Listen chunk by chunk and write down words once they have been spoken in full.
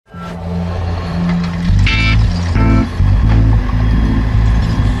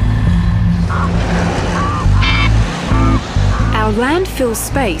Our landfill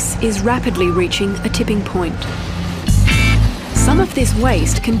space is rapidly reaching a tipping point. Some of this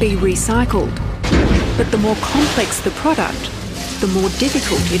waste can be recycled, but the more complex the product, the more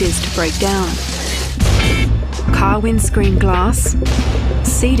difficult it is to break down. Car windscreen glass,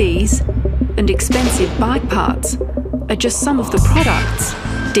 CDs, and expensive bike parts are just some of the products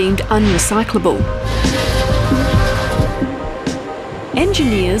deemed unrecyclable.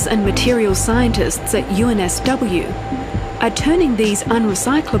 Engineers and material scientists at UNSW are turning these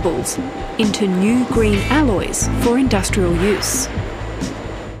unrecyclables into new green alloys for industrial use.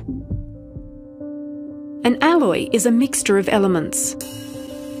 An alloy is a mixture of elements.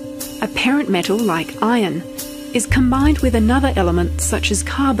 A parent metal, like iron, is combined with another element, such as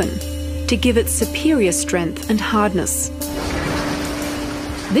carbon, to give it superior strength and hardness.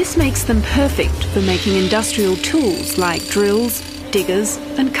 This makes them perfect for making industrial tools like drills, diggers,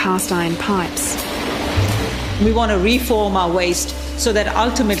 and cast iron pipes. We want to reform our waste so that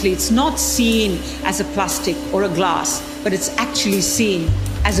ultimately it's not seen as a plastic or a glass, but it's actually seen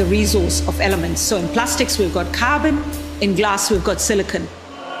as a resource of elements. So in plastics, we've got carbon, in glass, we've got silicon.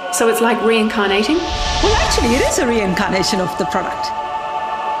 So it's like reincarnating? Well, actually, it is a reincarnation of the product.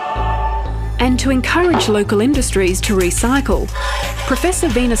 And to encourage local industries to recycle, Professor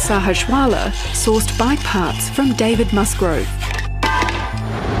Veena Sahajwala sourced bike parts from David Musgrove.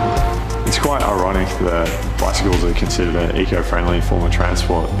 It's quite ironic that bicycles are considered an eco-friendly form of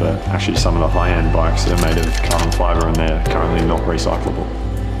transport, but actually some of the high-end bikes that are made of carbon fibre and they're currently not recyclable.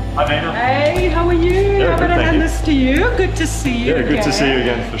 Hi, Veena. Hey, how are you? Yeah, I'm going to hand this to you. Good to see you again. Good to see you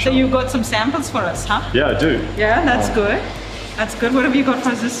again, for sure. So you've got some samples for us, huh? Yeah, I do. Yeah, that's good. That's good. What have you got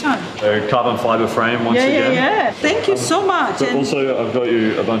for us this time? A carbon fibre frame once again. Yeah. Thank you so much. But also, I've got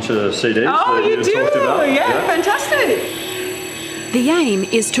you a bunch of CDs that you talked about. Yeah, fantastic. The aim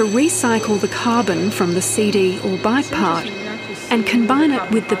is to recycle the carbon from the CD or bike part and combine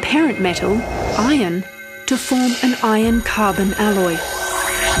it with the parent metal, iron, to form an iron-carbon alloy.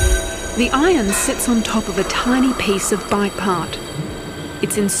 The iron sits on top of a tiny piece of bike part.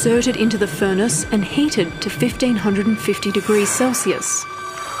 It's inserted into the furnace and heated to 1550 degrees Celsius.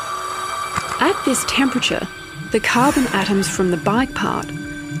 At this temperature, the carbon atoms from the bike part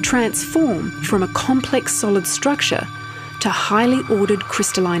transform from a complex solid structure to highly ordered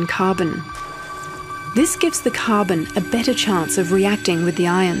crystalline carbon. This gives the carbon a better chance of reacting with the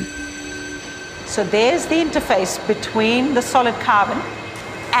iron. So there's the interface between the solid carbon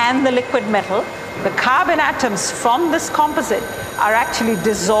and the liquid metal. The carbon atoms from this composite are actually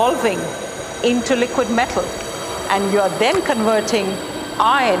dissolving into liquid metal, and you're then converting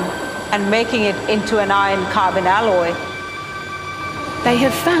iron and making it into an iron-carbon alloy. They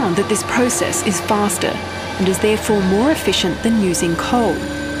have found that this process is faster and is therefore more efficient than using coal,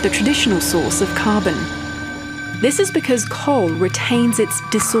 the traditional source of carbon. This is because coal retains its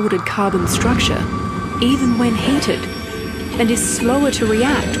disordered carbon structure, even when heated, and is slower to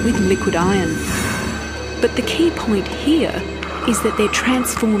react with liquid iron. But the key point here is that they're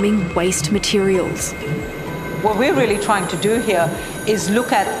transforming waste materials. What we're really trying to do here is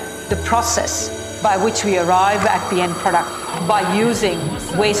look at the process by which we arrive at the end product by using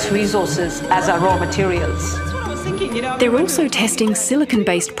waste resources as our raw materials. They're also testing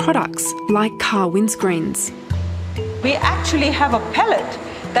silicon-based products like car windscreens. We actually have a pellet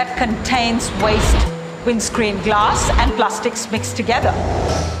that contains waste windscreen glass and plastics mixed together.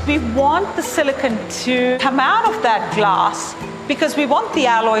 We want the silicon to come out of that glass because we want the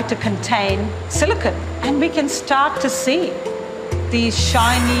alloy to contain silicon, and we can start to see these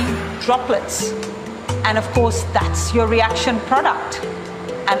shiny droplets. And of course, that's your reaction product.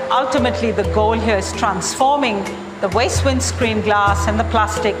 And ultimately, the goal here is transforming the waste windscreen glass and the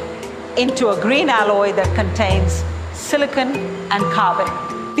plastic into a green alloy that contains silicon and carbon.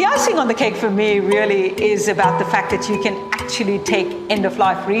 The icing on the cake for me really is about the fact that you can actually take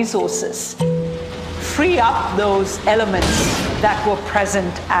end-of-life resources, free up those elements that were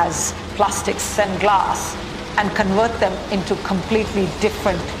present as plastics and glass, and convert them into completely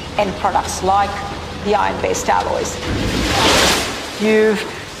different end products like the iron-based alloys. You've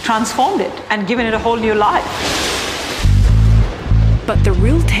transformed it and given it a whole new life. But the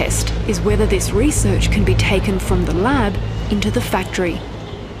real test is whether this research can be taken from the lab into the factory.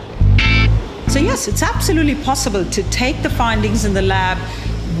 So yes, it's absolutely possible to take the findings in the lab,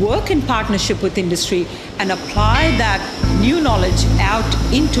 work in partnership with industry, and apply that new knowledge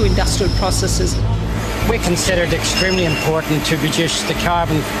out into industrial processes. We consider it extremely important to reduce the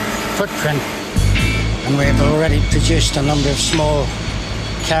carbon footprint, and we have already produced a number of small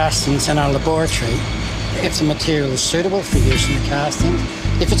castings in our laboratory. If the material is suitable for use in the casting,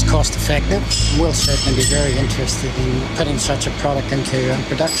 If it's cost effective, we'll certainly be very interested in putting such a product into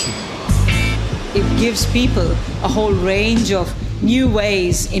production. It gives people a whole range of new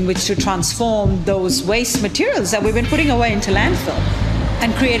ways in which to transform those waste materials that we've been putting away into landfill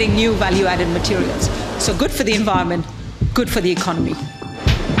and creating new value-added materials. So good for the environment, good for the economy.